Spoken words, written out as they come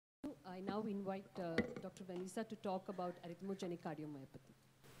I now invite Dr. Vanessa to talk about arrhythmogenic cardiomyopathy.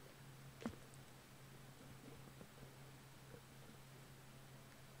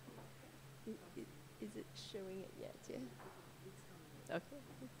 Is it showing it yet? Yeah. Okay.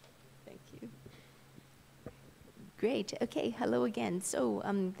 Thank you. Great. Okay. Hello again. So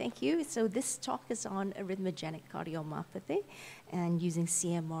thank you. So this talk is on arrhythmogenic cardiomyopathy and using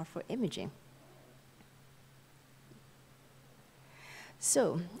CMR for imaging.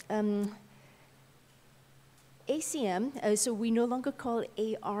 So ACM, so we no longer call it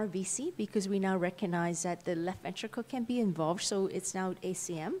ARVC because we now recognize that the left ventricle can be involved, so it's now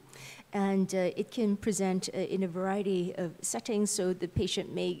ACM. And it can present in a variety of settings, so the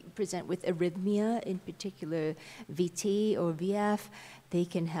patient may present with arrhythmia, in particular VT or VF. They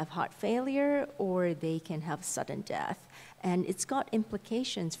can have heart failure or they can have sudden death. And it's got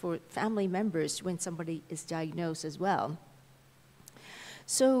implications for family members when somebody is diagnosed as well.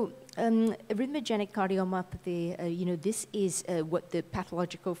 So arrhythmogenic cardiomyopathy, this is what the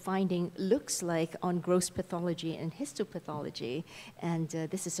pathological finding looks like on gross pathology and histopathology. And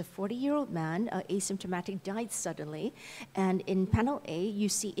this is a 40-year-old man, asymptomatic, died suddenly. And in panel A, you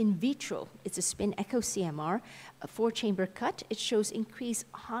see in vitro, it's a spin echo CMR, a 4-chamber cut. It shows increased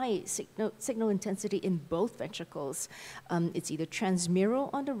high signal intensity in both ventricles. It's either transmural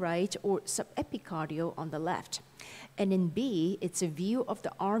on the right or subepicardial on the left. And in B, it's a view of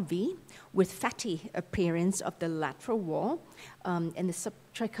the RV with fatty appearance of the lateral wall and the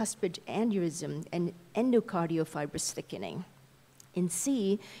subtricuspid aneurysm and endocardial-fibrous thickening. In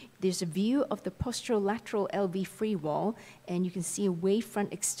C, there's a view of the posterolateral LV free wall, and you can see a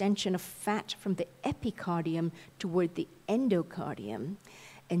wavefront extension of fat from the epicardium toward the endocardium.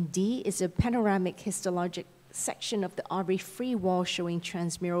 And D is a panoramic histologic section of the RV free wall showing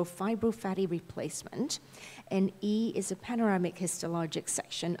transmural fibrofatty replacement. And E is a panoramic histologic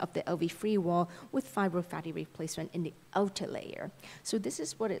section of the LV free wall with fibrofatty replacement in the outer layer. So this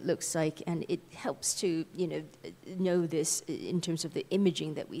is what it looks like, and it helps to know this in terms of the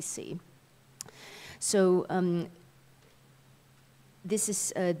imaging that we see. So this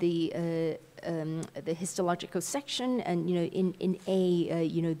is the histological section, and in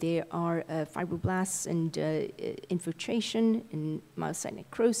A, there are fibroblasts and infiltration and myocyte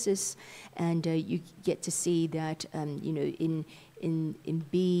necrosis, and you get to see that in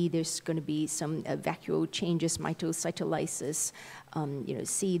B, there's going to be some vacuole changes, mitocytolysis.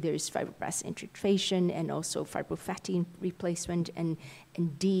 C, there's fibroblast infiltration and also fibrofatty replacement. And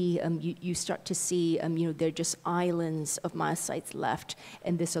D, you start to see, there are just islands of myocytes left,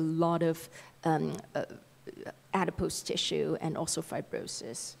 and there's a lot of adipose tissue and also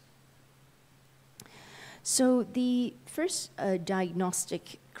fibrosis. So the first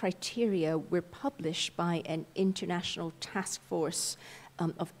diagnostic criteria were published by an international task force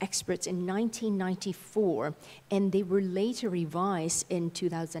of experts in 1994, and they were later revised in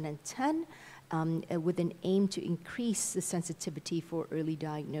 2010 with an aim to increase the sensitivity for early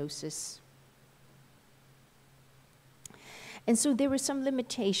diagnosis. And so there were some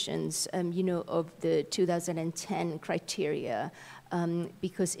limitations, of the 2010 criteria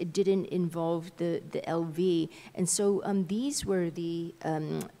because it didn't involve the LV. And so these were the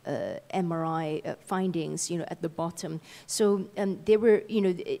MRI findings, at the bottom. So there were,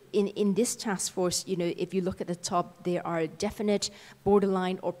 in this task force, if you look at the top, there are definite,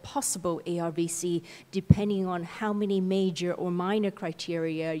 borderline, or possible ARVC, depending on how many major or minor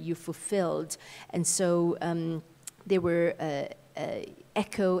criteria you fulfilled. And so there were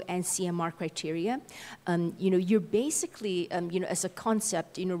echo and CMR criteria. You're basically, as a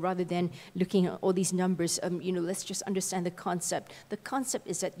concept, rather than looking at all these numbers, let's just understand the concept. The concept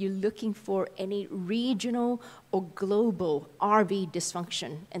is that you're looking for any regional or global RV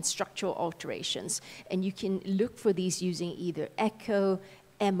dysfunction and structural alterations. And you can look for these using either echo,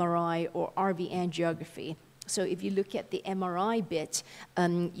 MRI, or RV angiography. So if you look at the MRI bit,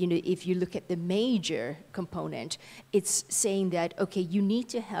 if you look at the major component, it's saying that, okay, you need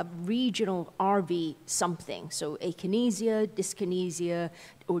to have regional RV something. So akinesia, dyskinesia,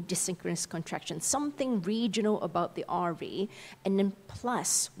 or dysynchronous contraction, something regional about the RV, and then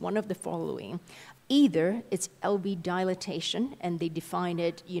plus one of the following. Either it's LV dilatation, and they define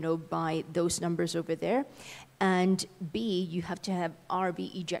it, by those numbers over there, and B, you have to have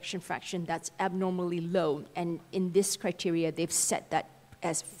RV ejection fraction that's abnormally low, and in this criteria, they've set that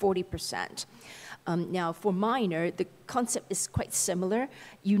as 40%. Now, for minor, the concept is quite similar.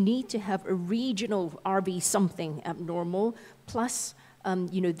 You need to have a regional RV something abnormal, plus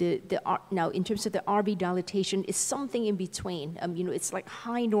Now in terms of the RV dilatation, it's something in between. It's like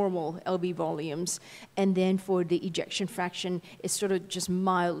high normal LV volumes, and then for the ejection fraction, it's sort of just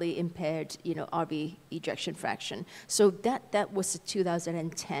mildly impaired, RV ejection fraction. So that was the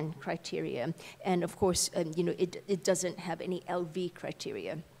 2010 criteria, and of course, it doesn't have any LV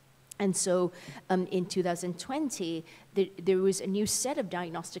criteria. And so in 2020, there was a new set of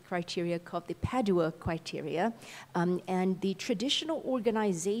diagnostic criteria called the Padua criteria. And the traditional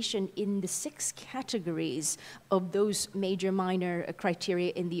organization in the 6 categories of those major minor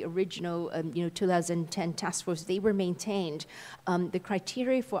criteria in the original 2010 task force, they were maintained. The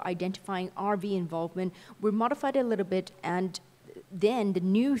criteria for identifying RV involvement were modified a little bit, and then the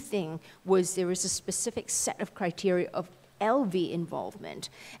new thing was there was a specific set of criteria of LV involvement.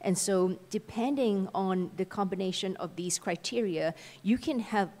 And so depending on the combination of these criteria, you can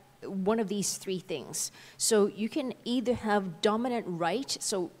have one of these 3 things. So you can either have dominant right,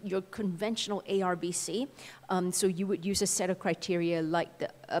 so your conventional ARBC, so you would use a set of criteria like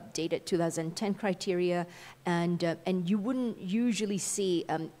the updated 2010 criteria, and you wouldn't usually see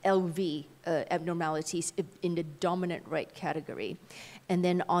LV abnormalities in the dominant right category. And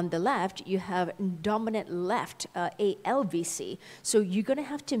then on the left, you have dominant left, ALVC. So you're going to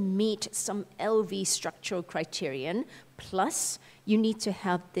have to meet some LV structural criterion, plus you need to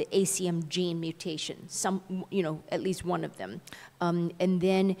have the ACM gene mutation, at least one of them. And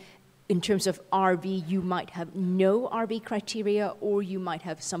then in terms of RV, you might have no RV criteria, or you might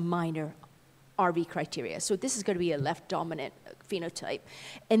have some minor RV criteria. So this is going to be a left dominant phenotype.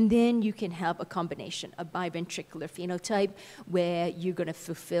 And then you can have a combination, a biventricular phenotype, where you're going to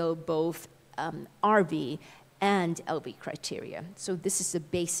fulfill both RV and LV criteria. So this is the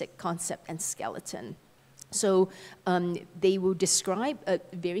basic concept and skeleton. So they will describe a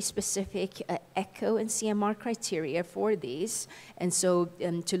very specific echo and CMR criteria for these. And so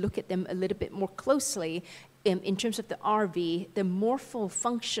to look at them a little bit more closely, in terms of the RV, the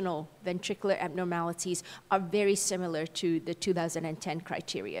morpho-functional ventricular abnormalities are very similar to the 2010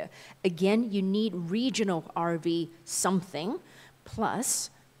 criteria. Again, you need regional RV something, plus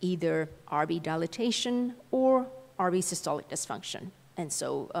either RV dilatation or RV systolic dysfunction. And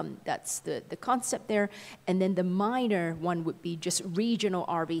so that's the concept there. And then the minor one would be just regional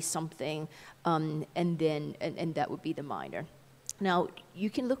RV something, and that would be the minor. Now,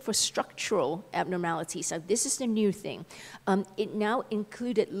 you can look for structural abnormalities. So this is the new thing. It now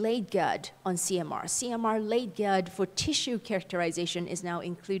included Leitgard on CMR. CMR Leitgard for tissue characterization is now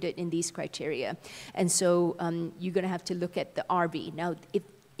included in these criteria. And so you're going to have to look at the RV. Now, if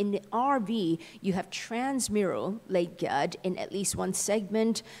in the RV, you have transmural Leitgard in at least one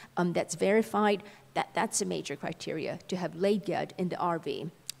segment that's verified, that's a major criteria to have Leitgard in the RV.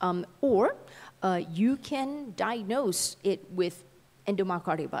 Or you can diagnose it with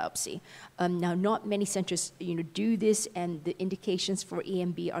endomyocardial biopsy. Now, not many centers do this, and the indications for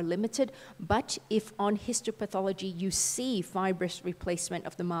EMB are limited, but if on histopathology you see fibrous replacement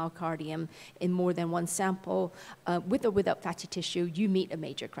of the myocardium in more than one sample, with or without fatty tissue, you meet a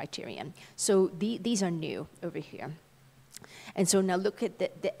major criterion. So these are new over here. And so now look at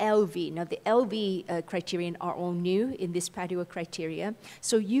the LV. Now the LV criterion are all new in this Padua criteria.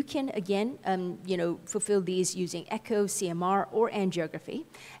 So you can, again, fulfill these using echo, CMR, or angiography.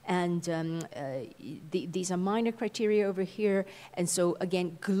 And these are minor criteria over here. And so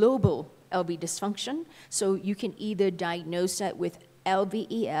again, global LV dysfunction. So you can either diagnose that with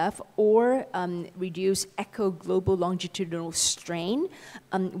LVEF or reduce echo global longitudinal strain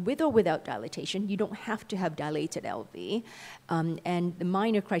with or without dilatation. You don't have to have dilated LV. And the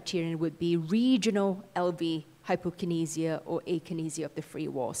minor criterion would be regional LV hypokinesia or akinesia of the free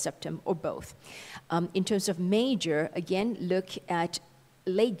wall septum, or both. In terms of major, again, look at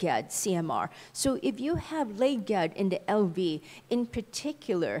Leitgard CMR. So if you have Leitgard in the LV, in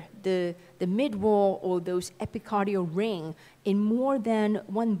particular the mid-wall or those epicardial ring in more than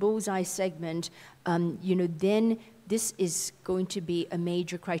one bullseye segment, then this is going to be a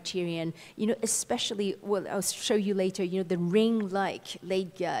major criterion, especially, well, I'll show you later, the ring-like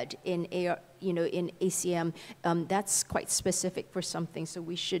Leitgard in in ACM, that's quite specific for something, so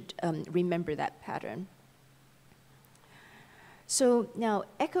we should remember that pattern. So now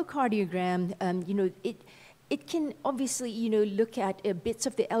echocardiogram, it can obviously, look at bits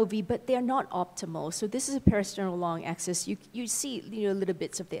of the LV, but they're not optimal. So this is a peristernal long axis. You see, little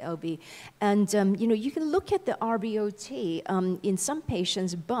bits of the LV. And, you can look at the RVOT in some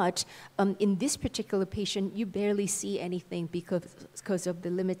patients, but in this particular patient, you barely see anything because of the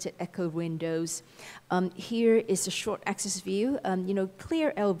limited echo windows. Here is a short axis view,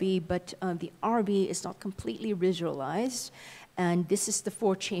 clear LV, but the RV is not completely visualized. And this is the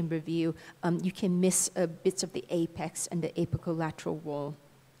 4-chamber view. You can miss bits of the apex and the apical lateral wall.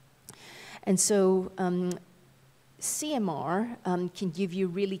 And so CMR can give you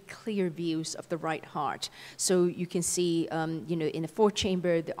really clear views of the right heart. So you can see, in a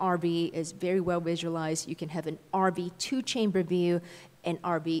 4-chamber, the RV is very well visualized. You can have an RV 2-chamber view, an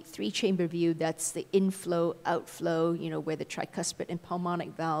RV 3-chamber view. That's the inflow, outflow, where the tricuspid and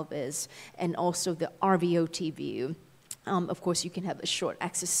pulmonic valve is, and also the RVOT view. Of course, you can have a short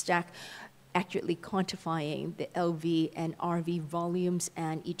axis stack accurately quantifying the LV and RV volumes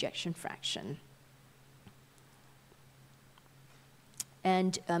and ejection fraction.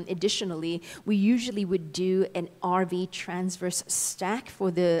 And additionally, we usually would do an RV transverse stack for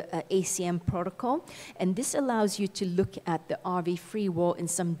the ACM protocol. And this allows you to look at the RV free wall in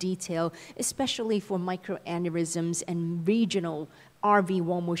some detail, especially for microaneurysms and regional RV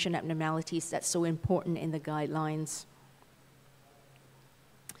wall motion abnormalities that's so important in the guidelines.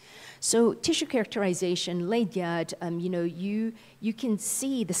 So tissue characterization, LADGAD, you can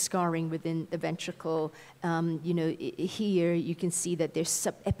see the scarring within the ventricle. Here you can see that there's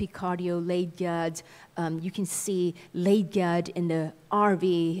subepicardial LADGAD. You can see LADGAD in the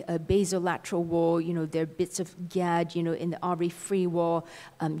RV basolateral wall. There are bits of GAD, in the RV free wall,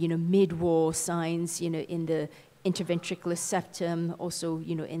 mid-wall signs, in the interventricular septum, also,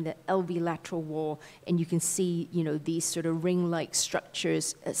 in the LV lateral wall, and you can see, these sort of ring-like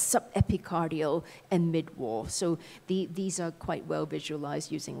structures, subepicardial and mid-wall. So these are quite well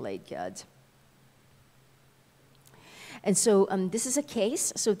visualized using LADGAD. And so this is a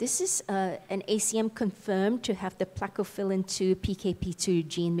case. So this is an ACM confirmed to have the plakophilin-2 PKP2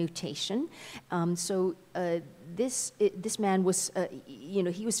 gene mutation. This man was,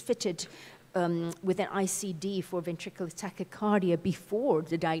 he was fitted with an ICD for ventricular tachycardia before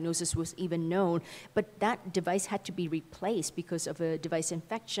the diagnosis was even known, but that device had to be replaced because of a device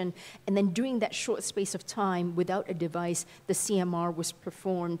infection. And then during that short space of time, without a device, the CMR was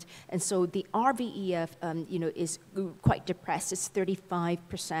performed. And so the RVEF, is quite depressed. It's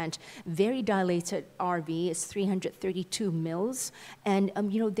 35%. Very dilated RV is 332 mils. And,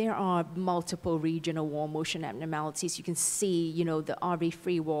 there are multiple regional wall motion abnormalities. You can see, the RV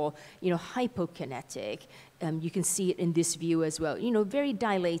free wall, hypokinetic. You can see it in this view as well. Very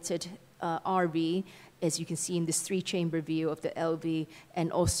dilated RV, as you can see in this 3-chamber view of the LV,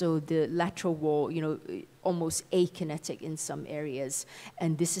 and also the lateral wall, almost akinetic in some areas.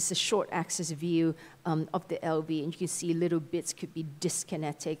 And this is a short axis view of the LV, and you can see little bits could be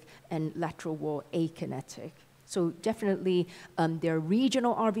dyskinetic and lateral wall akinetic. So definitely there are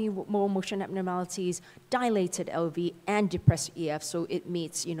regional RV wall motion abnormalities, dilated LV, and depressed EF, so it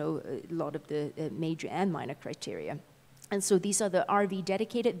meets, a lot of the major and minor criteria. And so these are the RV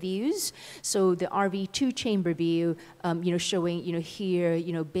dedicated views. So the RV 2-chamber view, showing,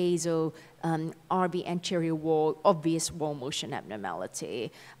 here, basal, RV anterior wall, obvious wall motion abnormality.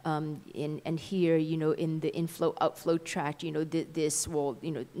 And here, in the inflow-outflow tract, this wall,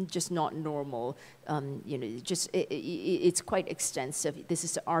 just not normal. It's quite extensive. This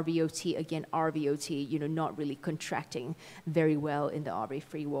is the RVOT, again, RVOT, not really contracting very well in the RV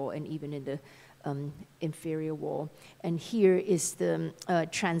free wall and even in the inferior wall. And here is the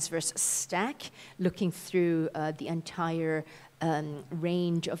transverse stack looking through the entire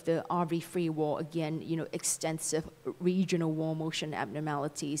range of the RV free wall. Again, extensive regional wall motion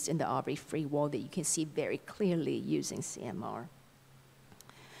abnormalities in the RV free wall that you can see very clearly using CMR.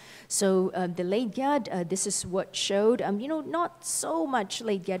 So the LADGAD, this is what showed, not so much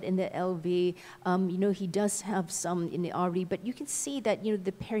LADGAD in the LV. He does have some in the RV, but you can see that,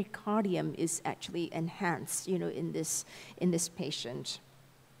 the pericardium is actually enhanced, in this patient.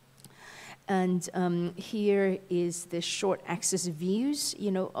 And here is the short axis views,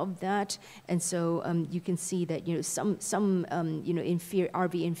 of that. And so you can see that, some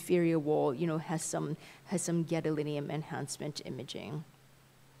RV inferior wall, has some gadolinium enhancement imaging.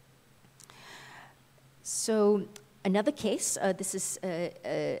 So another case, this is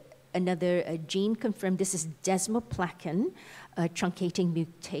another gene confirmed. This is desmoplakin truncating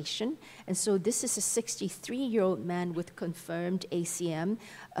mutation. And so this is a 63-year-old man with confirmed ACM.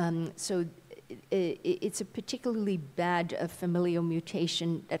 So it's a particularly bad familial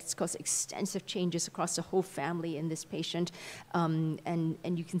mutation that's caused extensive changes across the whole family in this patient. And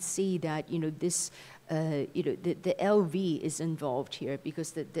you can see that, this the LV is involved here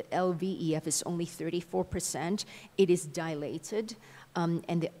because the LVEF is only 34%. It is dilated.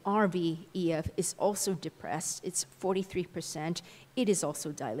 and the RV-EF is also depressed. It's 43%. It is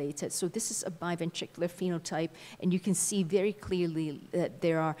also dilated. So this is a biventricular phenotype, and you can see very clearly that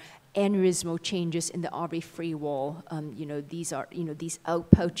there are aneurysmal changes in the RV free wall. These are, these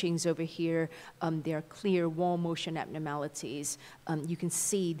outpouchings over here. There are clear wall motion abnormalities. You can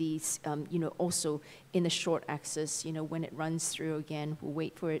see these, also in the short axis, when it runs through again, we'll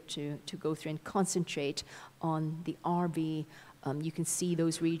wait for it to go through and concentrate on the RV. You can see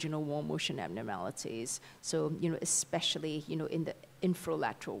those regional wall motion abnormalities. So, especially, in the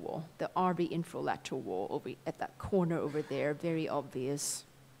infralateral wall, the RV infralateral wall over at that corner over there, very obvious.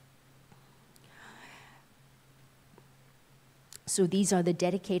 So these are the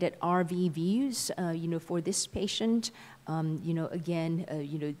dedicated RV views, for this patient.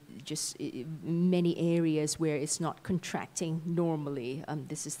 Again, just many areas where it's not contracting normally.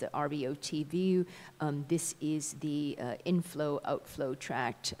 This is the RVOT view. This is the inflow-outflow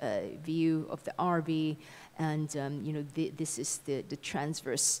tract view of the RV. And, this is the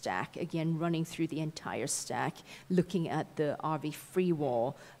transverse stack, again, running through the entire stack, looking at the RV free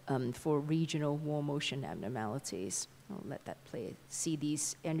wall for regional wall motion abnormalities. I'll let that play. See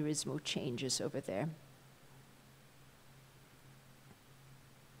these aneurysmal changes over there.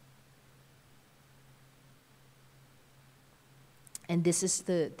 And this is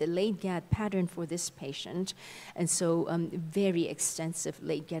the late GAD pattern for this patient. And so very extensive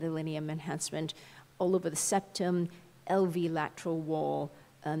late gadolinium enhancement all over the septum, LV lateral wall,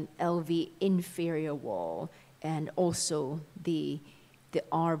 LV inferior wall, and also the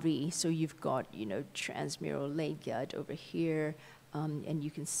RV. So you've got, transmural late GAD over here, and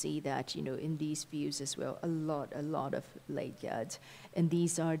you can see that, in these views as well, a lot of late GAD. And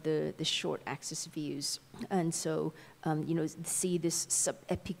these are the short axis views. And so, see this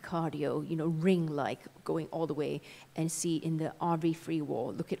subepicardio, ring-like going all the way, and see in the RV free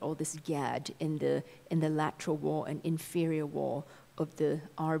wall, look at all this GAD in the lateral wall and inferior wall of the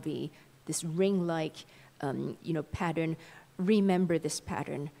RV, this ring-like, pattern. Remember this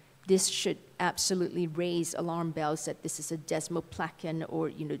pattern. This should absolutely raise alarm bells that this is a desmoplakin, or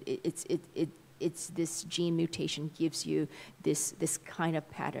it's this gene mutation gives you this kind of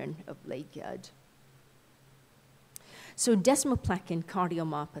pattern of late GAD. So desmoplakin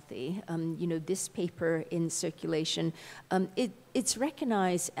cardiomyopathy, this paper in Circulation, it's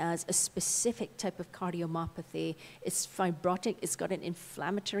recognized as a specific type of cardiomyopathy. It's fibrotic, it's got an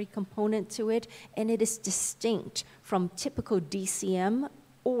inflammatory component to it, and it is distinct from typical DCM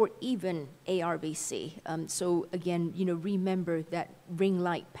or even ARVC. So again, remember that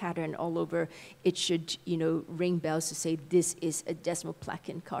ring-like pattern all over. It should, ring bells to say this is a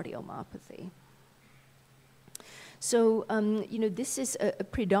desmoplakin cardiomyopathy. So, this is a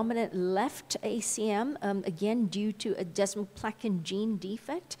predominant left ACM, again, due to a desmoplakin gene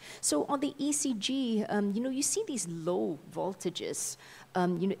defect. So on the ECG, you see these low voltages,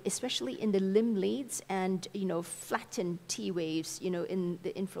 especially in the limb leads and, flattened T waves, in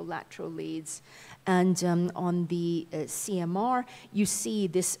the infralateral leads. And on the CMR, you see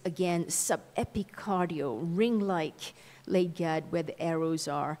this, again, subepicardio, ring-like late GAD where the arrows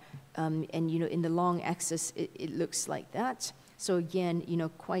are. And, in the long axis, it looks like that. So again,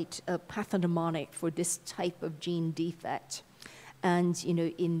 quite pathognomonic for this type of gene defect. And,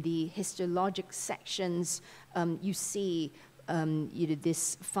 in the histologic sections, you see,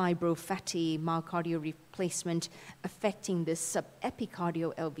 this fibrofatty myocardial replacement affecting the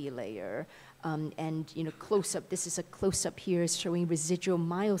subepicardial LV layer. And, close-up, this is a close-up here showing residual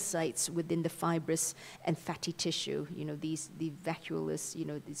myocytes within the fibrous and fatty tissue, the vacuolus,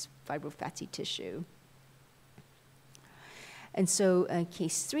 this fibrofatty tissue. And so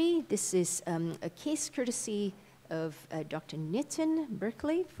case 3, this is a case courtesy of Dr. Nitin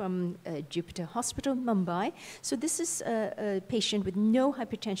Berkeley from Jupiter Hospital, Mumbai. So this is a patient with no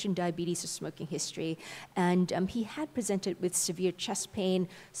hypertension, diabetes, or smoking history, and he had presented with severe chest pain,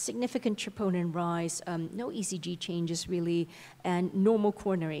 significant troponin rise, no ECG changes really, and normal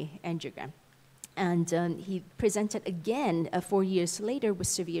coronary angiogram. And he presented again 4 years later with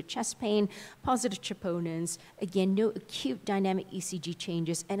severe chest pain, positive troponins, again, no acute dynamic ECG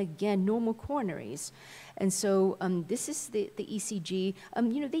changes, and again, normal coronaries. And so this is the ECG.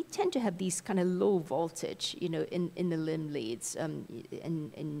 They tend to have these kind of low voltage, in the limb leads,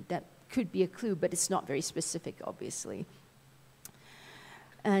 and that could be a clue, but it's not very specific, obviously.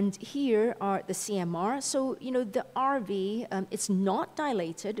 And here are the CMR. So, the RV, it's not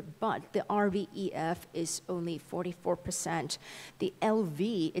dilated, but the RVEF is only 44%. The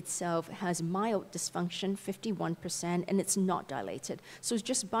LV itself has mild dysfunction, 51%, and it's not dilated. So it's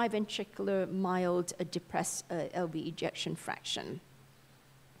just biventricular, mild, depressed LV ejection fraction.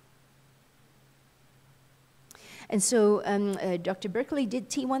 And so Dr. Berkeley did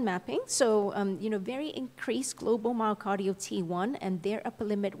T1 mapping. So, very increased global myocardial T1, and their upper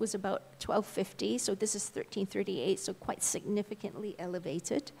limit was about 1250. So this is 1338, so quite significantly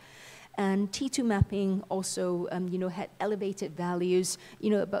elevated. And T2 mapping also, had elevated values,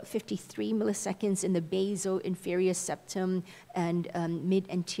 about 53 milliseconds in the basal inferior septum and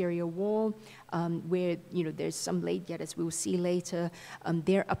mid-anterior wall, where, there's some late yet, as we will see later.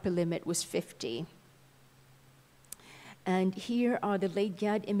 Their upper limit was 50. And here are the late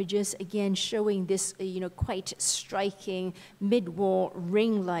GAD images, again showing this, quite striking mid-wall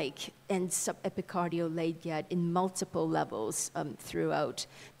ring-like and subepicardial late GAD in multiple levels throughout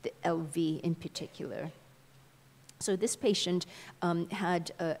the LV in particular. So this patient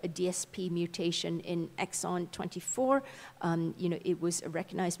had a DSP mutation in exon 24. It was a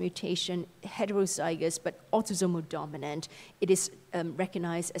recognized mutation, heterozygous, but autosomal dominant. It is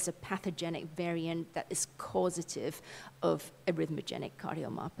recognized as a pathogenic variant that is causative of arrhythmogenic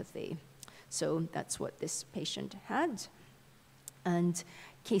cardiomyopathy. So that's what this patient had. And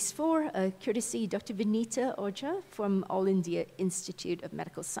case 4, courtesy Dr. Vinita Ojha from All India Institute of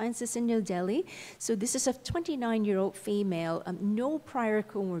Medical Sciences in New Delhi. So this is a 29-year-old female, no prior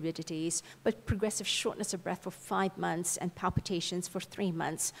comorbidities, but progressive shortness of breath for 5 months and palpitations for 3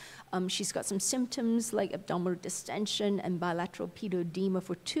 months. She's got some symptoms like abdominal distension and bilateral pedodema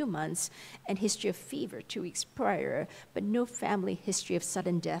for 2 months, and history of fever 2 weeks prior, but no family history of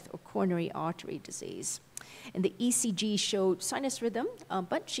sudden death or coronary artery disease. And the ECG showed sinus rhythm,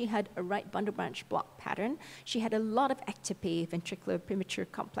 but she had a right bundle branch block pattern. She had a lot of ectopy, ventricular premature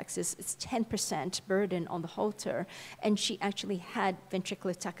complexes. It's 10% burden on the Holter. And she actually had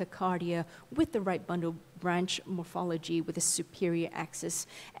ventricular tachycardia with the right bundle branch morphology with a superior axis.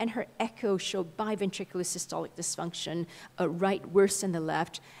 And her echo showed biventricular systolic dysfunction, right worse than the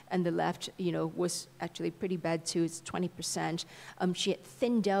left. And the left, was actually pretty bad too. It's 20%. She had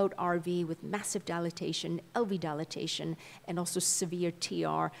thinned out RV with massive dilatation, LV dilatation, and also severe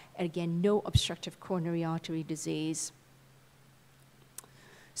TR. And again, no obstructive coronary artery disease.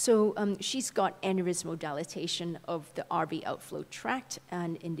 So she's got aneurysmal dilatation of the RV outflow tract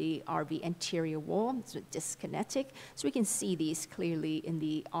and in the RV anterior wall, so dyskinetic. So we can see these clearly in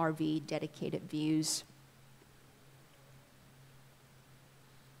the RV dedicated views.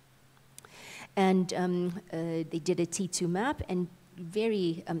 And they did a T2 map, and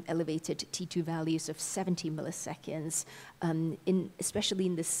very elevated T2 values of 70 milliseconds, especially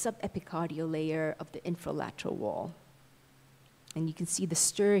in the subepicardial layer of the infralateral wall. And you can see the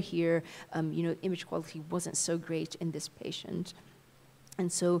stir here, image quality wasn't so great in this patient. And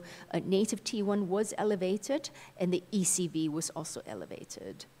so native T1 was elevated, and the ECV was also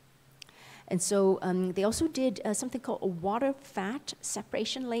elevated. And so they also did something called a water-fat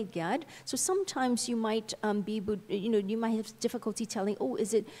separation late GAD. So sometimes you might be able, you might have difficulty telling, oh,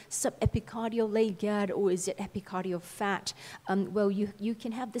 is it subepicardial late GAD or is it epicardial fat? Well, you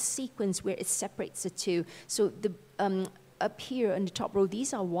can have the sequence where it separates the two. So the up here in the top row,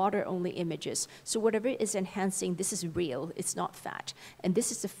 these are water-only images. So whatever is enhancing, this is real, it's not fat. And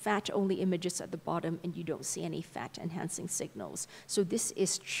this is the fat-only images at the bottom, and you don't see any fat-enhancing signals. So this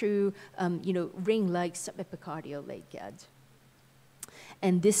is true, ring-like subepicardial late GAD.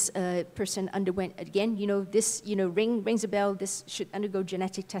 And this person underwent, again, this, rings a bell, this should undergo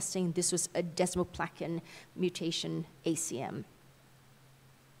genetic testing. This was a desmoplakin mutation ACM.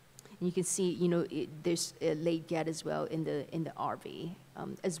 And you can see, there's a late GAD as well in the RV,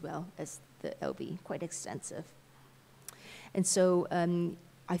 as well as the LV, quite extensive. And so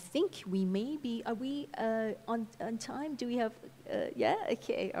I think we may be, are we on time? Do we have, yeah,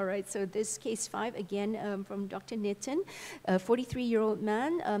 okay, all right. So this case 5, again, from Dr. Nitin, a 43-year-old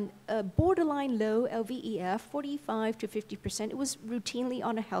man, borderline low LVEF, 45 to 50%. It was routinely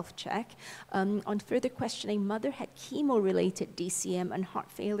on a health check. On further questioning, mother had chemo-related DCM and heart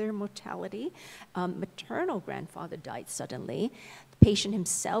failure mortality. Maternal grandfather died suddenly. Patient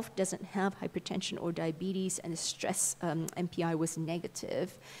himself doesn't have hypertension or diabetes, and his stress MPI was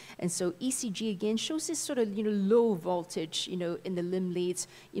negative. And so ECG again shows this sort of low voltage in the limb leads,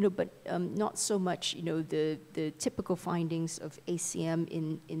 but not so much the typical findings of ACM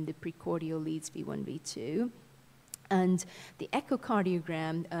in the precordial leads V1, V2. And the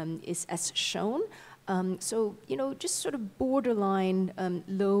echocardiogram is as shown. So just sort of borderline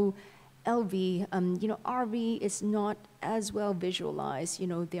low LV, RV is not as well visualized.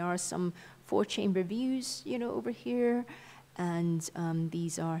 There are some 4-chamber views, over here, and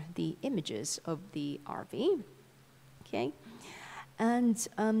these are the images of the RV, okay? And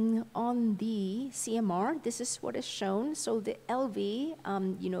on the CMR, this is what is shown. So the LV,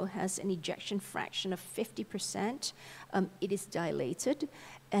 has an ejection fraction of 50%. It is dilated.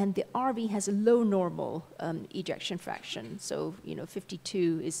 And the RV has a low normal ejection fraction. So,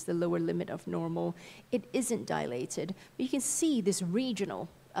 52 is the lower limit of normal. It isn't dilated. But you can see this regional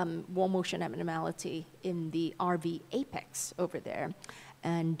wall motion abnormality in the RV apex over there.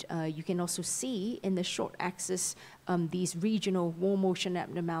 And you can also see in the short axis these regional wall motion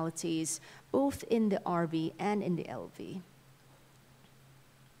abnormalities, both in the RV and in the LV.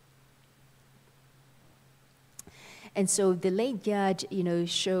 And so the late GAD,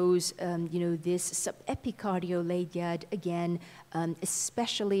 shows, this subepicardial late GAD, again,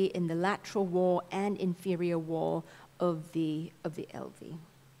 especially in the lateral wall and inferior wall of the LV.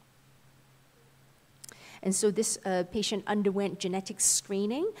 And so this patient underwent genetic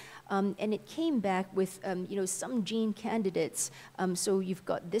screening, and it came back with, some gene candidates. So you've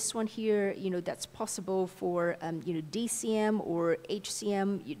got this one here, that's possible for, DCM or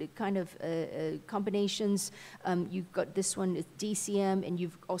HCM, kind of combinations. You've got this one is DCM, and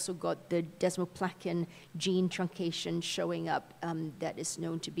you've also got the desmoplakin gene truncation showing up that is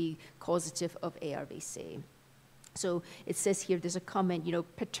known to be causative of ARVC. So it says here, there's a comment,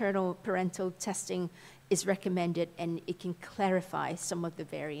 parental testing is recommended, and it can clarify some of the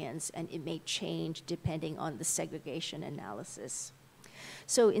variants, and it may change depending on the segregation analysis.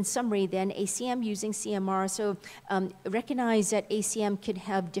 So in summary then, ACM using CMR, so recognize that ACM could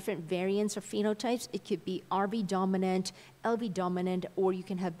have different variants or phenotypes. It could be RV dominant, LV dominant, or you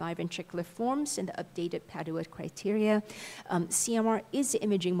can have biventricular forms in the updated Padua criteria. CMR is the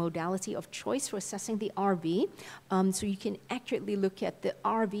imaging modality of choice for assessing the RV. So you can accurately look at the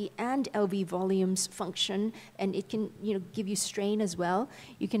RV and LV volumes function, and it can give you strain as well.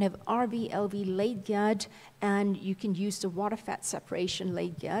 You can have RV, LV late GAD, and you can use the water fat separation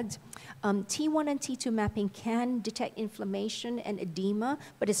late GAD. T1 and T2 mapping can detect inflammation and edema,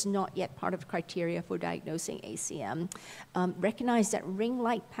 but it's not yet part of criteria for diagnosing ACM. Recognize that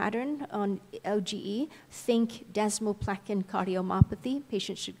ring-like pattern on LGE. Think desmoplakin cardiomyopathy.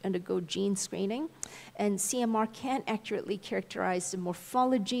 Patients should undergo gene screening. And CMR can accurately characterize the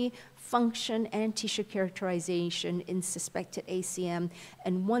morphology, function, and tissue characterization in suspected ACM.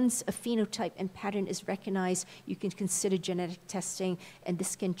 And once a phenotype and pattern is recognized, you can consider genetic testing, and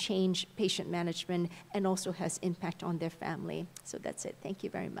this can change patient management and also has impact on their family. So that's it. Thank you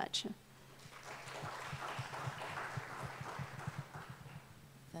very much.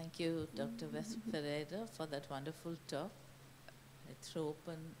 Thank you, Dr. Ferreira, for that wonderful talk. I throw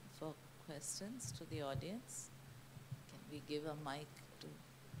open for questions to the audience. Can we give a mic to...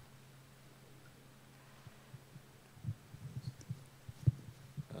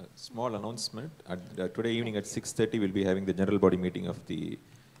 Small announcement. Today evening at 6:30, we'll be having the general body meeting of the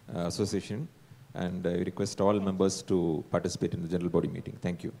association, and we request all members to participate in the general body meeting.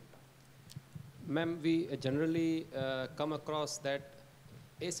 Thank you. Ma'am, we generally come across that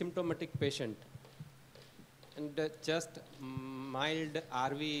asymptomatic patient and just mild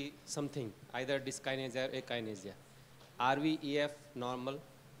RV something, either dyskinesia or akinesia. RV EF normal,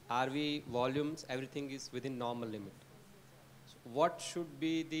 RV volumes, everything is within normal limit. So what should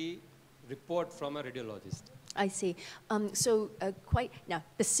be the report from a radiologist? I see. Now,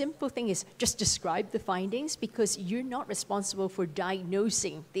 the simple thing is just describe the findings, because you're not responsible for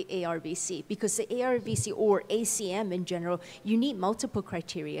diagnosing the ARVC, because the ARVC or ACM in general, you need multiple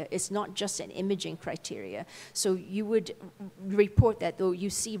criteria. It's not just an imaging criteria. So you would report that, though you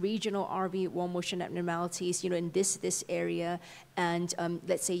see regional RV wall motion abnormalities, in this area, and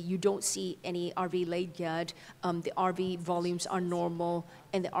let's say you don't see any RV late GAD, the RV volumes are normal,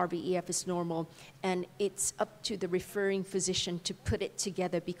 and the RVEF is normal, and it's up to the referring physician to put it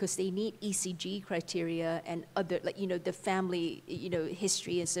together, because they need ECG criteria and other, the family,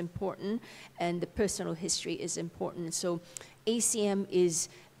 history is important, and the personal history is important. So ACM is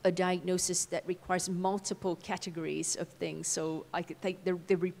a diagnosis that requires multiple categories of things. So I could think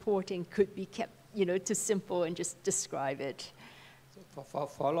the reporting could be kept, to simple and just describe it. So for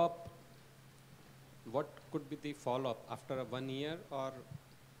follow-up, what could be the follow-up after 1 year, or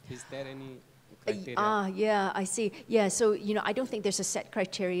is there any criteria? Yeah, I see. Yeah, so, I don't think there's a set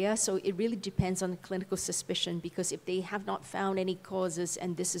criteria, so it really depends on the clinical suspicion, because if they have not found any causes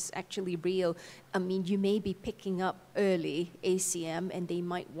and this is actually real, you may be picking up early ACM, and they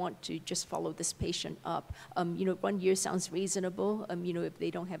might want to just follow this patient up. 1 year sounds reasonable, if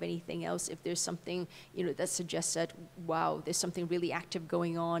they don't have anything else. If there's something, that suggests that, wow, there's something really active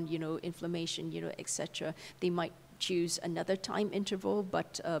going on, inflammation, etc., they might choose another time interval,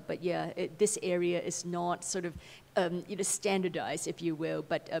 but yeah, this area is not sort of standardized, if you will,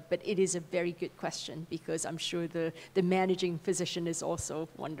 but it is a very good question because I'm sure the managing physician is also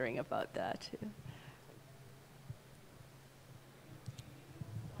wondering about that.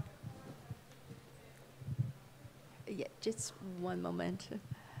 Yeah, just one moment.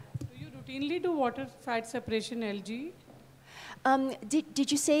 Do you routinely do water fat separation LG?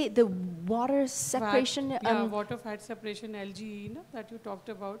 Did you say the water separation? Yeah, water fat separation LGE that you talked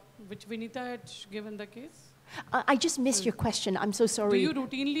about, which Vinita had given the case. I just missed your question. I'm so sorry. Do you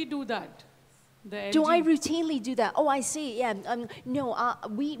routinely do that? Do I routinely do that? Oh, I see. Yeah. No,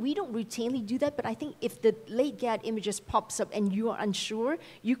 we don't routinely do that. But I think if the late GAD images pops up and you are unsure,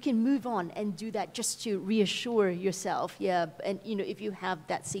 you can move on and do that just to reassure yourself. Yeah. And if you have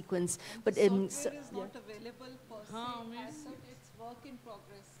that sequence, but software is not available per se. It's work in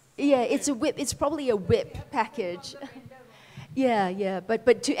progress. Yeah, it's a whip. It's probably a whip package. Yeah.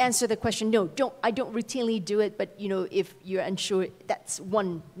 But to answer the question, no, I don't routinely do it. But if you're unsure, that's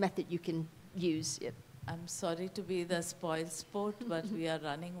one method you can use. Yep. I'm sorry to be the spoil sport, but we are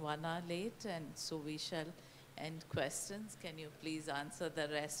running 1 hour late, and so we shall end questions. Can you please answer the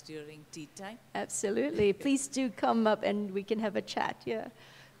rest during tea time? Absolutely. Please do come up and we can have a chat. Yeah.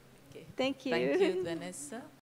 Okay. Thank you. Thank you, Vanessa.